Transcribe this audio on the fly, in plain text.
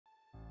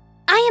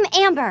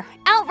Amber,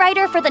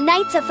 Outrider for the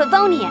Knights of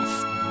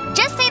Favonius.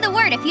 Just say the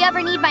word if you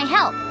ever need my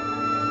help.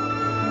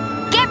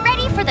 Get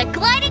ready for the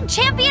Gliding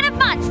Champion of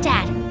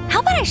Mondstadt!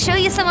 How about I show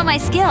you some of my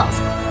skills?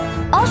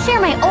 I'll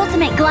share my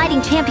ultimate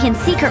Gliding Champion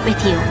secret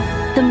with you.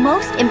 The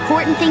most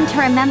important thing to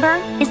remember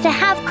is to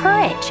have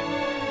courage.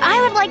 I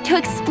would like to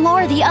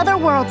explore the other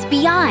worlds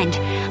beyond.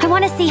 I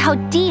want to see how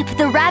deep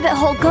the rabbit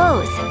hole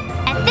goes.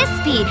 At this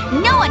speed,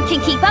 no one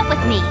can keep up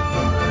with me.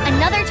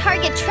 Another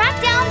target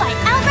tracked down by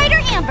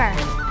Outrider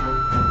Amber.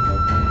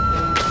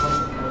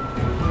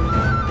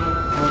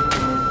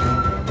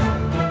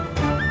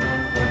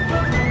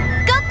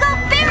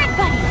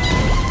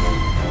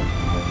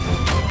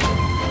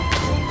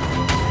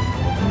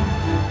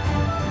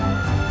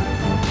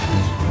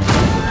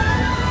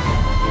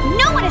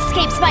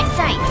 Escapes my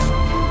sights!